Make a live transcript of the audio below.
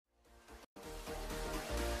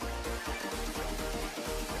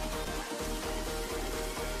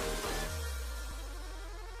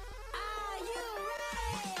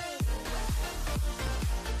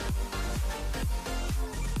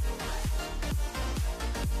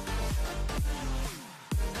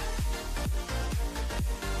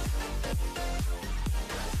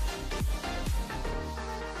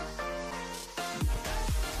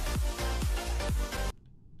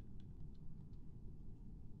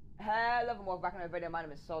Hello and welcome back to another video. My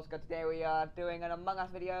name is ThomasGamer. Today we are doing an Among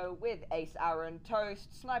Us video with AceAaran, Toast,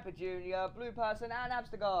 Sniperjr, Blue Person, and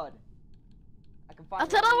Abstagod. I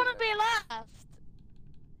said I want to be last.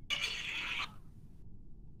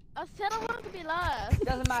 I said I wanted to be last.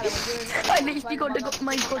 Doesn't matter. We're doing. At least you got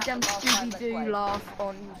my goddamn Scooby-Doo laugh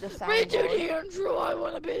on the soundboard. Me to the intro. I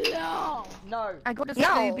want to be last. No. I got a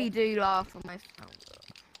Scooby-Doo laugh on my soundboard.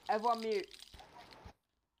 Everyone mute.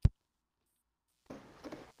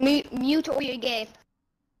 Mute all your game.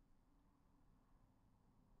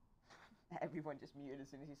 Everyone just muted as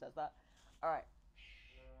soon as he says that. Alright.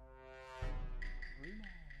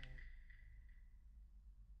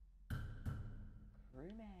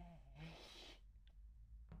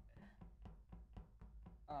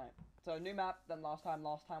 Alright, so new map than last time.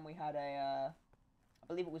 Last time we had a, I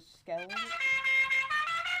believe it was Skell.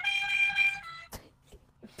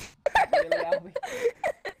 Really, Albie?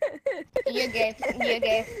 You're gay. You're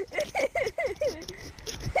gay.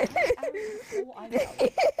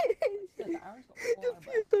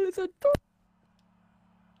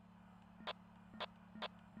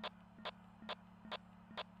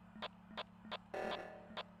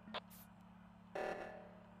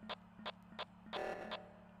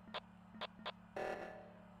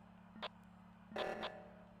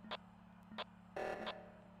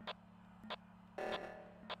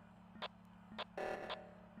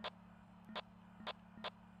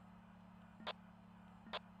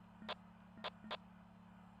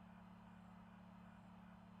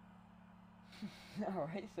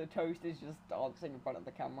 Alright, so Toast is just dancing in front of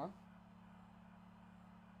the camera.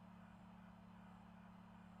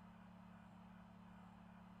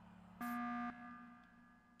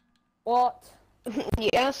 What?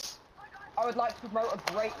 Yes. I would like to promote a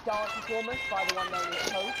great dance performance by the one known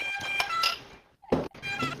as Toast.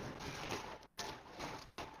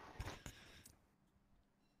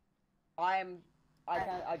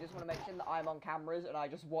 I just want to mention that I'm on cameras and I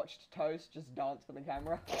just watched Toast just dance for the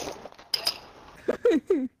camera.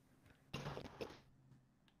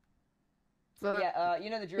 Yeah, you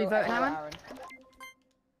know the drill. AceAaran.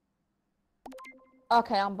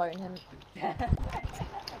 Okay, I'm voting him.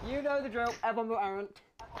 You know the drill. Everyone vote Aaron.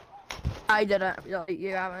 I didn't. You,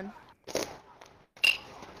 Aaron.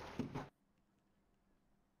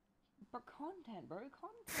 But content, bro.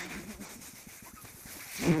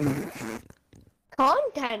 Content.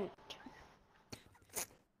 Content.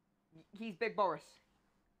 He's Big Boris.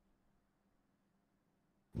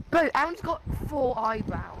 Bro, Aaron's got 4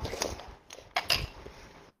 eyebrows.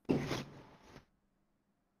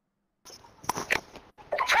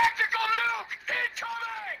 Tactical nuke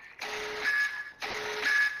incoming!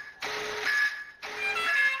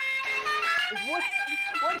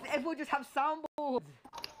 Why does everyone just have soundboards?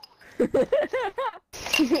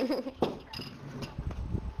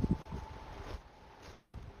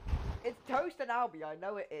 It's Toast and Albie, I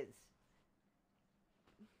know it is.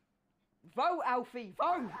 Vote, Alfie,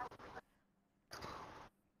 vote!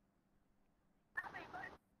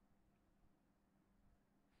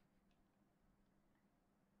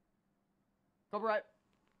 Copyright.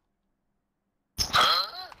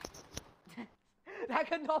 That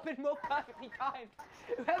could not have been more perfectly timed.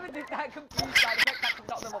 Whoever did that confused sound effect, that could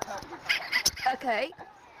not have been more perfectly timed. Okay.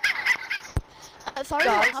 Sorry,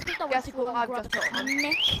 Guys, what happened? I guess was what I've grab just got? my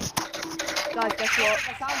neck. Guys, guess what?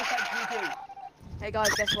 The sound effects you do. Hey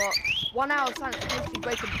guys, guess what? 1 hour of silence is supposed to be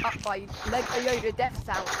broken up by Lego Yoda death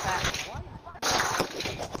sound effect.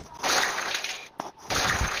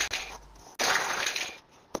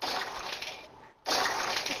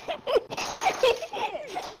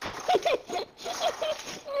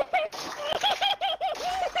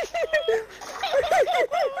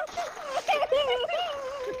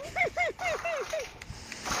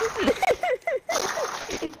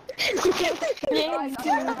 Guys, I'm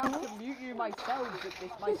gonna have to mute you myself with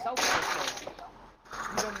this myself.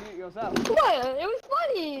 You don't mute yourself. What? It was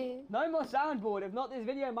funny. No more soundboard. If not, this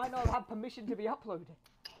video might not have permission to be uploaded.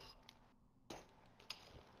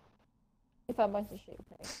 If I might just shoot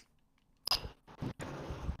play.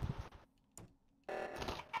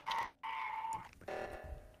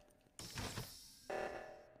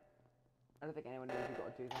 I don't think anyone knows you've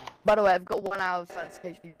got to do that. By the way, I've got 1 hour of silence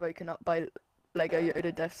supposed to be broken up by Lego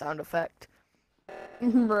Yoda death sound effect.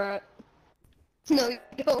 Bruh. No, you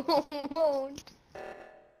don't. Alright,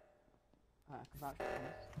 I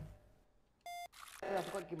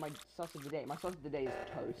forgot to give my sauce of the day. My sauce of the day is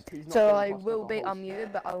Toast. He's not So the I imposter will of be the host.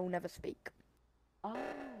 unmuted, but I will never speak. Oh,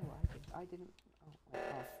 I didn't.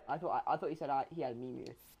 I thought he said he had me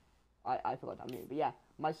muted. I forgot that mute. But yeah,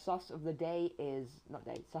 my sauce of the day is not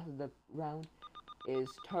day. Sauce of the round is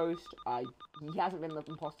Toast. He hasn't been the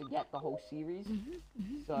imposter yet the whole series,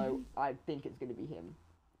 so I think it's going to be him.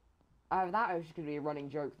 Either that or it's just going to be a running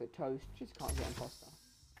joke that Toast just can't get imposter.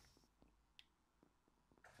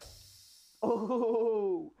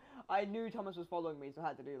 Oh, I knew Thomas was following me, so I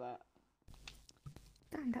had to do that.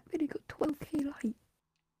 Damn, that video got 12k likes.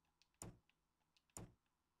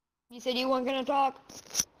 You said you weren't gonna talk.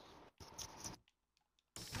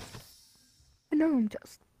 I know, I'm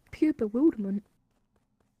just pure bewilderment.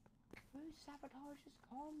 Who sabotages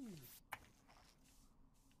comms?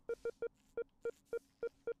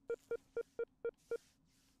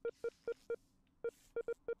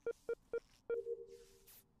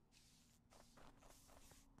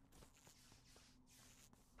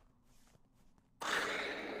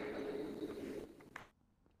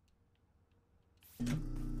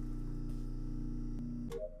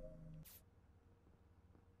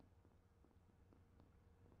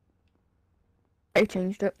 They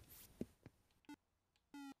changed it.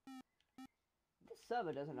 This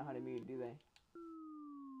server doesn't know how to mute, do they?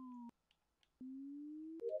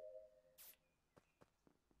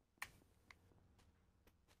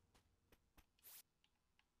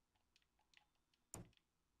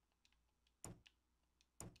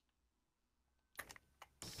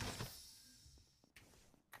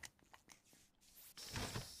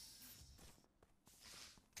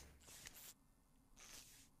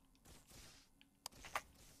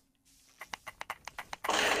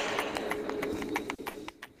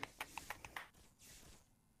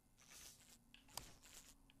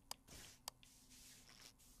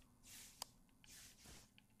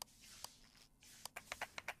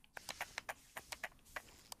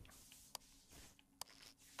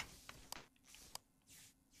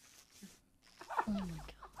 Oh my god.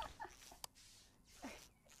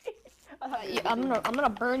 I'm gonna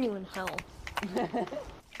burn you in hell.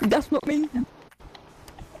 That's not me.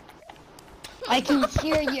 I can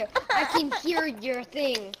hear you. I can hear your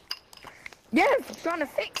thing. Yes, I'm trying to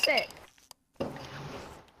fix it.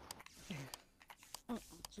 I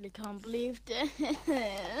actually can't believe this.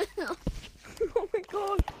 Oh my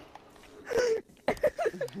god.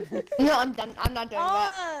 No, I'm done. I'm not doing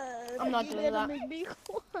that. Oh, I'm not doing that. Make me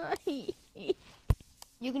quiet.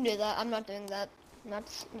 You can do that. I'm not doing that. I'm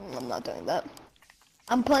not doing that.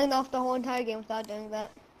 I'm playing off the whole entire game without doing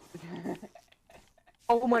that.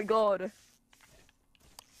 Oh my god.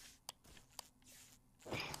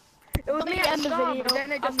 It was Let me me at end the the start, video. but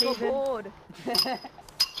then it I'm just got leaving. bored.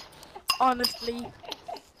 Honestly.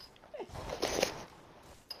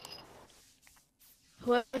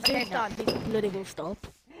 Whoever's Okay, doing that, his bloody will stop.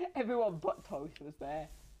 Everyone but Toast was there.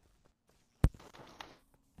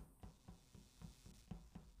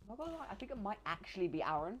 I'm not gonna lie, I think it might actually be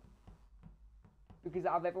Aaron. Because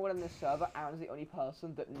out of everyone in this server, Aaron's the only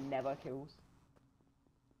person that never kills.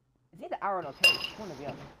 It's either Aaron or Toast, one or the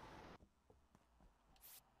other.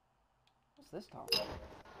 What's this time?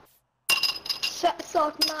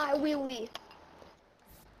 Suck my wee wee.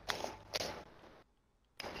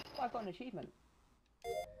 Oh, I've got an achievement.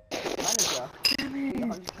 Manager. Complete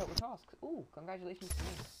 100 total tasks. Ooh, congratulations to me.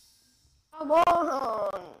 Come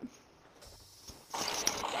on.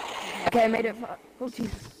 Okay, I made it oh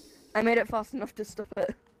Jesus. I made it fast enough to stop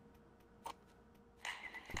it.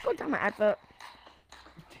 God damn it, advert.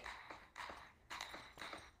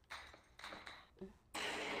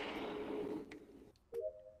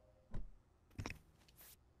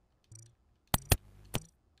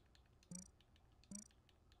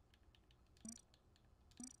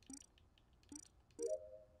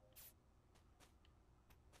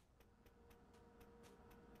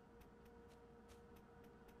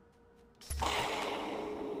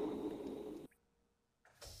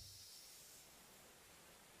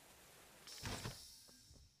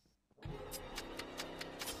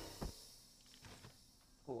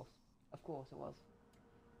 Of course it was.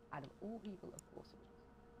 Out of all people, of course it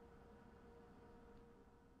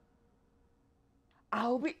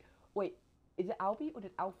was. Albie! Wait, is it Albie or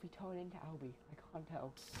did Alfie turn into Albie? I can't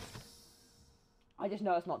tell. I just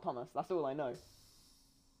know it's not Thomas, that's all I know.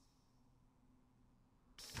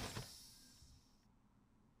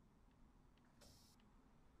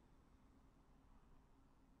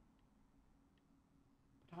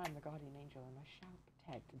 But I am the guardian angel and I shall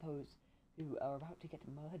protect those who are about to get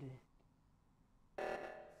murdered.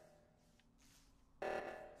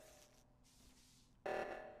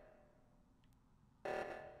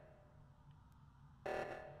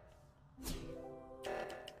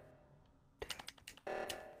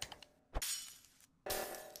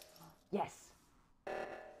 Yes! I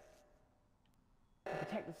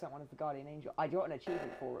protected someone as the guardian angel. I got an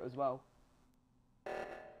achievement for it as well.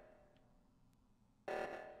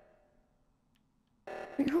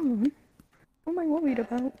 Wait, hold on. What am I worried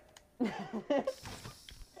about? Go,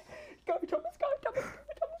 Thomas, go, Thomas, go,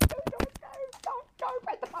 Thomas, go, Thomas, go,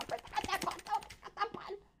 press the button, press that button, press that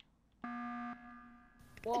button.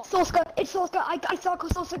 What? It's Soska. I saw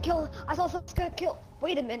Soska kill. I saw Soska kill.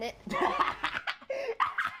 Wait a minute.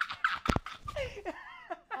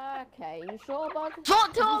 Okay, you sure, bud?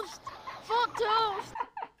 Foot toast! Foot toast!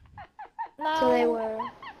 No. So they were.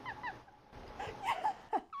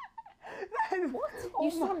 What? Oh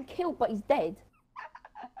You saw him killed, but he's dead.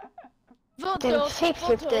 Foot They were toast! Foot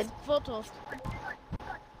shapeshifted. toast! Foot toast!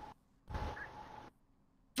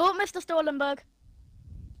 Vote Mr. Stolenberg.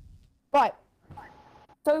 Right.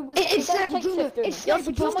 So It's there's Sniper Jr. shapeshifters in It's this. You're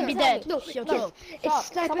Sniper supposed to Jr. be dead. No, Shut no, up. it's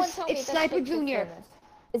Someone tell me It's there's Sniper shapeshifter in Jr. this.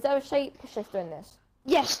 Is there a shapeshifter in this?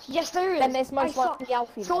 Yes, there is. Then there's most I saw likely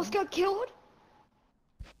Alfie. then. Soska killed.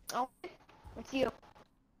 Oh, it's you.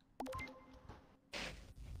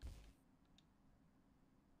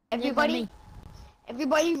 Me.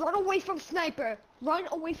 Everybody run away from Sniper. Run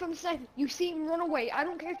away from Sniper. You see him, run away. I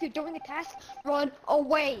don't care if you're doing a task. Run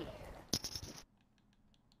away.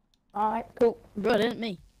 Alright, cool. Bro, it ain't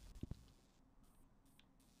me.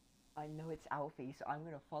 I know it's Alfie, so I'm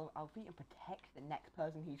gonna follow Alfie and protect the next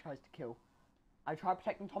person he tries to kill. I tried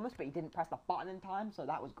protecting Thomas, but he didn't press the button in time, so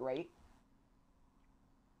that was great.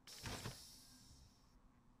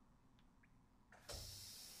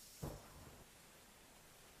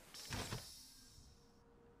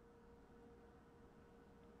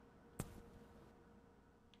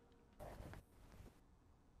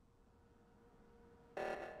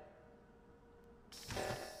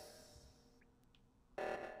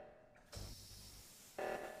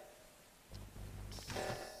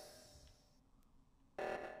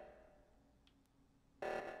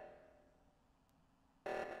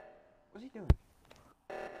 What's he doing?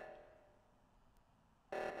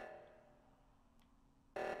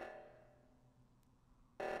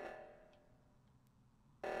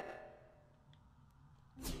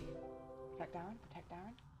 Protect Aaron, protect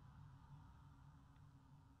Aaron.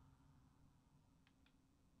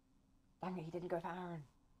 Dang it, he didn't go for Aaron.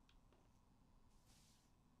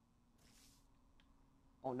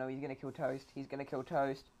 Oh no, he's gonna kill Toast. He's gonna kill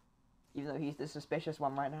Toast. Even though he's the suspicious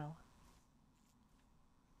one right now.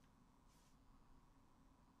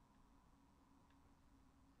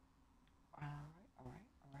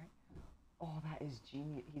 Alright. Oh, that is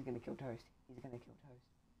genius. He's gonna kill Toast. He's gonna kill Toast.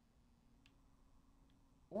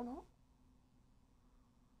 Or not.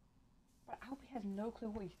 But Alfie has no clue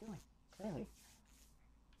what he's doing. Clearly.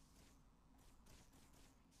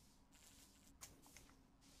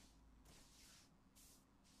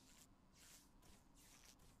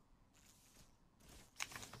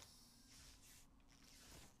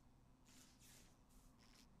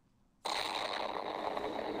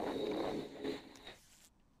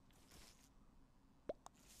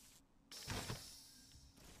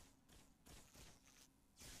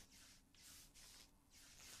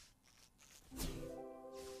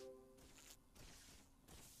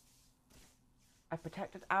 I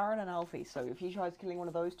protected Aaron and Alfie, so if he tries killing one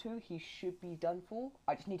of those two, he should be done for.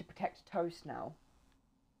 I just need to protect Toast now.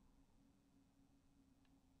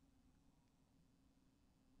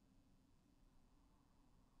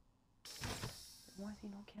 Why is he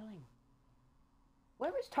not killing?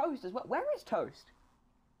 Where is Toast as well? Where is Toast?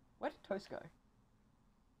 Where did Toast go?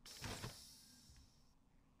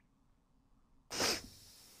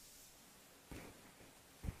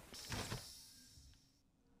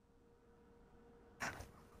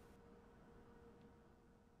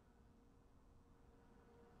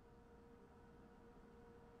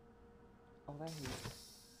 Oh, there he is.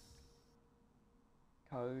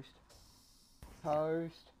 Toast.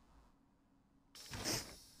 Toast.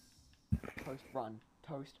 Toast, run.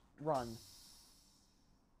 Toast, run.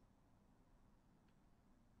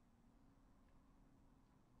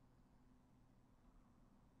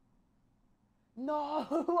 No!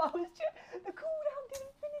 I was just... The cooldown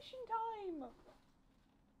didn't finish in time!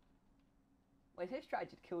 Wait, his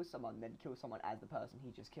strategy to kill someone, then kill someone as the person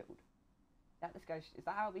he just killed. Is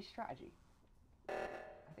that how it be strategy?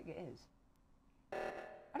 I think it is.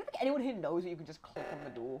 I don't think anyone here knows that you can just click on the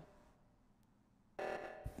door.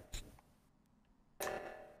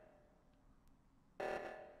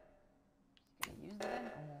 Just gonna use the vent,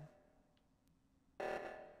 or...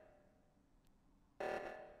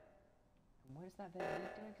 And where does that vent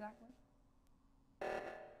lead to exactly?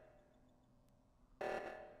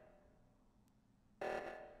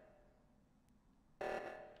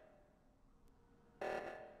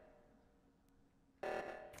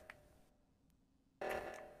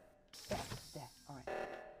 There, alright.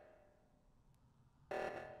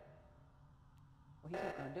 Well, he's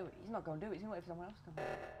not gonna do it. He's not gonna do it. He's gonna wait for someone else to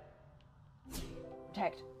come in.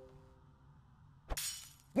 Protect.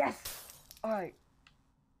 Yes! Alright.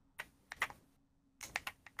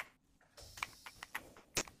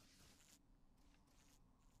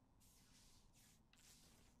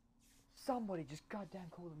 Somebody just goddamn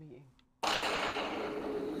call a meeting.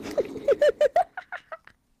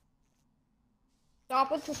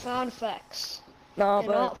 Stop with the sound effects. No, They're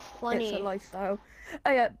but not funny. it's a lifestyle.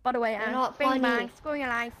 Oh yeah, by the way, They're not bing funny. bang, score your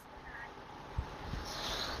life.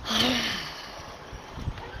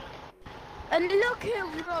 And look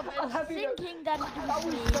at Robert have you know- thinking that it That was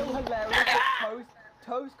was me. so hilarious.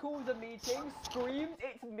 Toast calls a meeting, screams,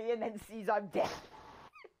 it's me, and then sees I'm dead.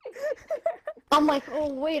 I'm like,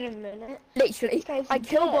 oh, wait a minute. Literally, This guy's I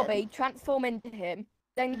kill dead. Bobby, transform into him,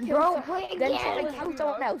 then kill, Bro, wait then again. try to kill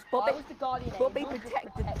someone else. Bobby, I was the guardian Bobby angel,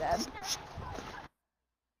 protected them.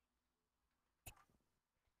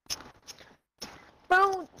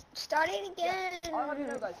 Bro, start it again. I don't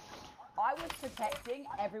know, guys. I was protecting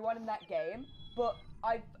everyone in that game, but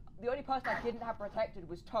the only person I didn't have protected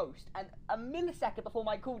was Toast, and a millisecond before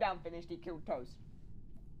my cooldown finished, he killed Toast.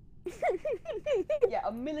 Yeah,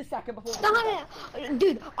 a millisecond before. Stop it.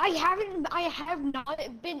 Dude, I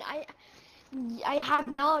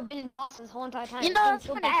have not been lost this whole entire time. You know, It's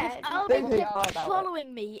it's been funny, so 'cause bad. Albie They kept are about it.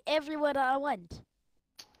 following me everywhere that I went.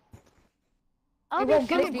 Well, Albie give me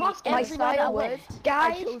followed me props, My everywhere that I style was, went. I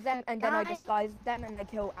Guys, kill them and then I guys. disguise them and I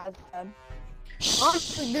kill as them.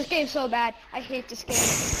 Honestly, this game's so bad. I hate this game.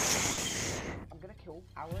 I'm gonna kill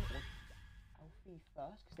Aaron or Alfie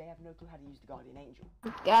first, because they have no clue how to use the guardian angel.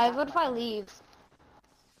 Guys, what if I leave?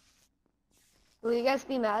 Will you guys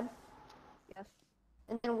be mad? Yes.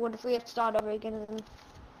 And then what if we have to start over again? And then...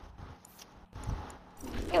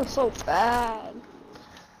 It was so bad.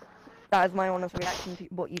 That is my honest reaction to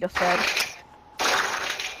what you just said.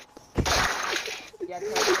 Yeah,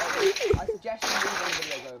 Toast, I suggest you move when the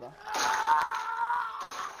video's over.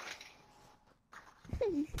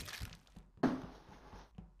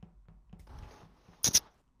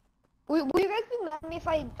 Will you guys be mad at me if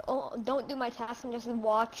I don't do my task and just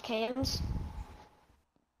watch cams?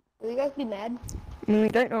 Will you guys be mad? I mean, we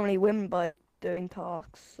don't normally win by doing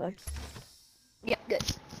tasks, so. Yeah, good.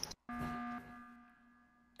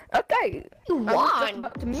 Okay. You I'm just won!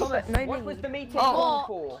 about to move, Thomas, but no what need. was the meeting Oh. on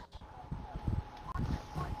for?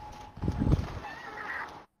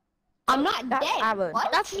 I'm not That's dead. Aaron.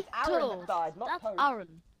 What? That's It's Aaron that Toast. died, not That's Toast.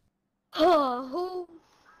 Aaron. Who?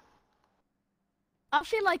 I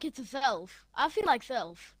feel like it's a self. I feel like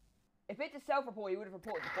self. If it's a self-report, he would have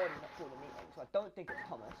reported the body, not called the meeting, so I don't think it's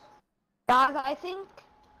Thomas.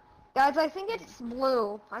 Guys, I think it's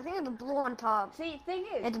blue. I think it's blue on top. See, thing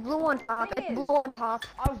is, It's blue on top. Thing It's is, blue on top.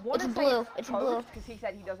 I want to it's say blue. It's blue. Toast, because he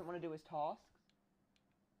said he doesn't want to do his tasks.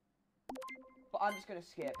 But I'm just gonna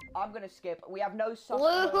skip. I'm gonna skip. We have no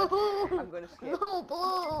suspect. Blue. I'm gonna skip. No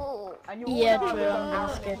blue. And you Yeah, all know true, I I'm gonna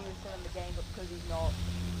was skip. he was still in the game, but because he's not.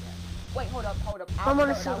 Yeah. Wait, hold up. I'm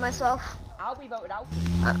gonna voted shoot Alfie. myself. Albie voted out.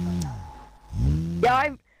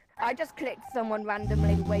 Yeah, I just clicked someone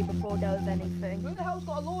randomly way before there was anything. Who the hell's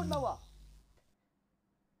got a lawnmower?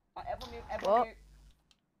 Everyone mute. What? Everyone mute.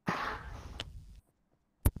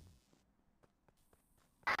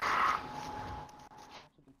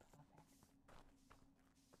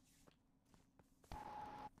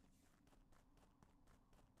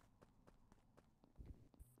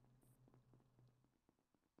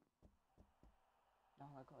 Now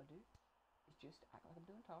all I gotta do is just act like I'm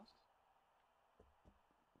doing tasks.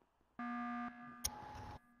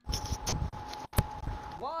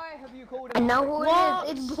 Why have you called I him? know who What?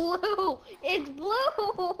 it is. It's blue. It's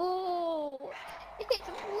blue. It's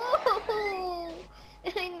blue.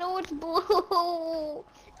 I know it's blue.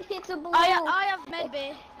 It's a blue. I have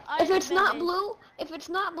medbay. If it's not blue,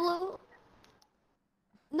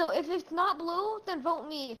 no, if it's not blue, then vote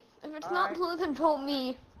me. If it's not Alright. blue, then vote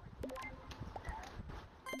me.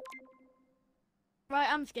 Right,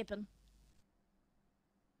 I'm skipping.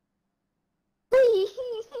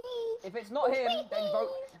 If it's not him, then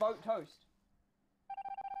vote Toast.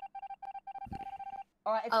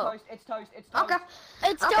 Alright, it's Oh. Toast, it's Toast, it's Toast. Okay,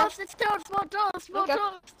 It's Okay. Toast, it's Toast, more Toast, more Okay.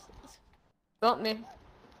 Toast. vote me.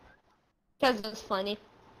 Cause it's funny.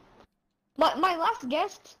 My last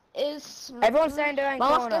guest is. Everyone's saying they're in My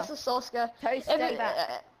last corner. guest is Solska. Toast, If stay it-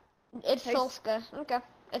 back. It's Toast. Solska. Okay,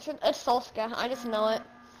 it's Solska. I just know it.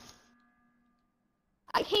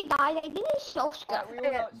 Hey guys, I think it's Solska. Alright, we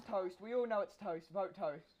all know it's Toast, we all know it's Toast, vote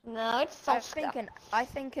Toast. No, it's I Solska.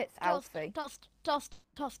 think it's Toast, Alfie. Toast, Toast,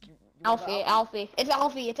 Toast. You vote Alfie, Alfie. It's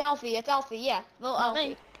Alfie. It's Alfie. It's Alfie. Yeah, vote Not Alfie.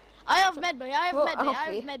 me. I have medbay, I have Well, medbay, I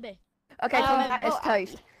Alfie. have medbay. Okay, so Um, that is oh,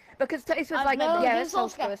 Toast. because Toast was I've like, never- yeah, do it's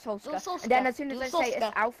Solskjaer, Solskjaer. it's Solskjaer. Do And then as soon Solskjaer. as Do I say it's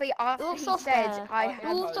Solskjaer. Alfie, after Do he Solskjaer. said I Right, have Do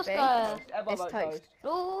Toast. Alfie, Solskjaer. Everyone it's vote Toast.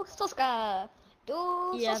 Do Solskjaer.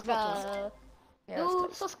 Do Yeah, I've got Solskjaer. Yeah, it's Do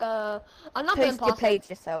Toast. Solskjaer. I'm not the Toast, you imposter. played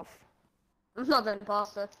yourself. I'm not the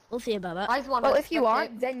imposter. We'll see about that. I just want to Well, if you are,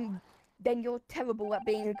 spectate. then you're terrible at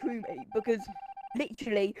being a crewmate because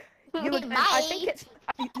literally you were. Bye. I think it's.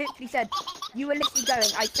 I literally said you were literally going.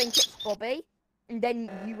 I think it's Bobby, and then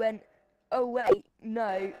you went. Oh wait,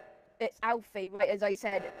 no, it's Alfie. Right as I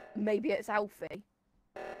said, maybe it's Alfie.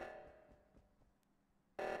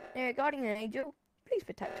 Hey, Guardian Angel, please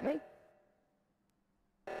protect me.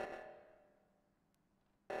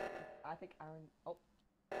 I think Aaron. Oh.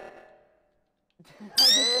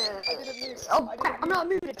 Oh crap! I'm not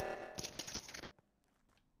moving.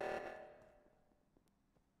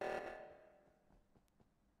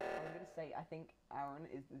 I'm gonna say I think Aaron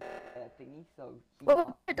is the thingy, so. he Well,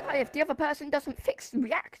 can't- we'll die if the other person doesn't fix the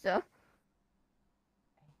reactor.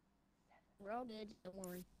 We're all good. Don't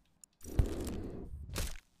worry.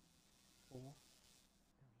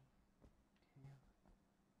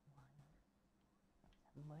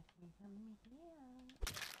 4, 3, 2,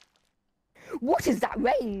 1. What is that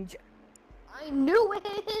range? I knew it.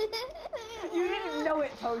 You didn't know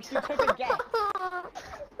it, Toast. You took a guess.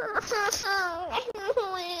 I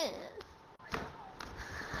knew it.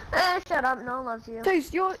 Shut up. No one loves you.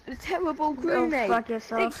 Toast, you're a terrible Go crewmate. fuck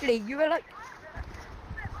yourself. Literally, you were like.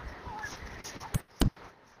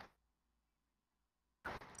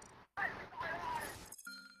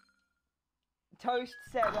 Toast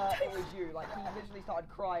said it was you. Like he literally started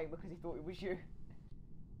crying because he thought it was you.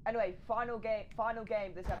 Anyway, final game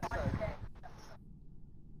this episode.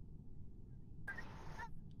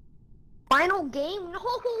 Final game?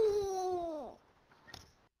 No.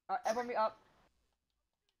 Everyone meet up.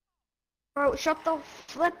 Bro, shut the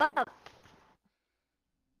flip up.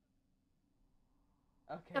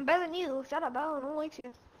 Okay. I'm better than you. Shut up, bro. I don't like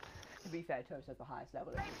you. To be fair, Toast has the highest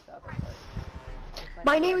level in this server. So.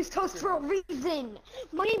 My name is Toast for a reason.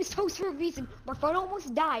 My name is Toast for a reason. My friend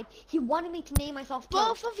almost died. He wanted me to name myself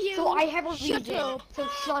Toast. Both of you. So I have a shut reason. up. So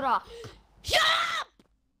shut up. Shut up!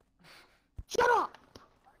 Shut up.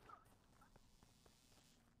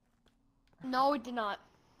 No, it did not.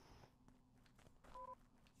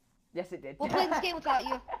 Yes, it did. We'll play this game without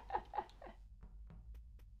you.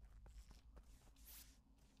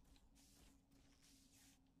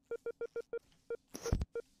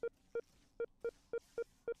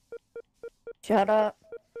 Shut up.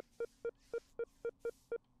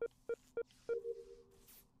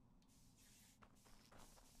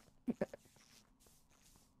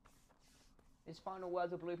 His final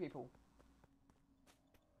words are blue people.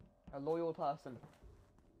 A loyal person.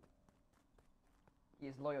 He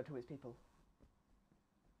is loyal to his people.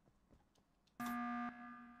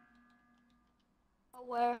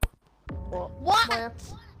 Where? What? Where?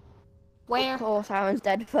 Where? Of course, Aaron's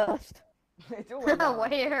dead first. It's always that.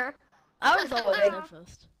 Where? I was always there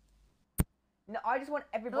first. No, I just want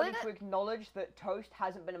everybody Really? to acknowledge that Toast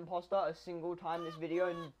hasn't been imposter a single time this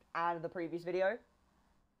video and the previous video.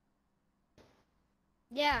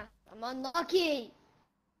 Yeah, I'm unlucky.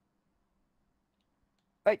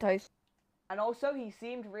 Right, Toast. And also, he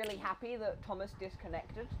seemed really happy that Thomas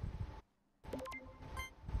disconnected.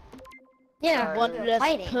 Yeah, One we were less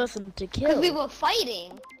fighting. person to Because kill. we were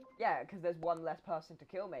fighting. Yeah, because there's one less person to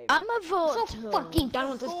kill, maybe. I'm a I'm vote. so fucking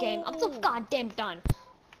done with this game. I'm so goddamn done.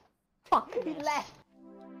 Fuck He this. left.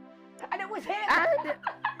 And it was him! And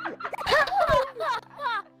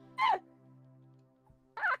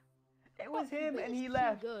It was him and he Too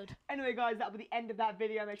left. Good. Anyway, guys, that'll be the end of that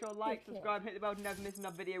video. Make sure to like, Okay. subscribe, hit the bell to never miss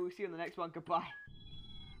another video. We'll see you in the next one. Goodbye.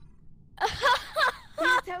 he's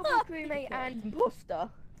a terrible crewmate and imposter.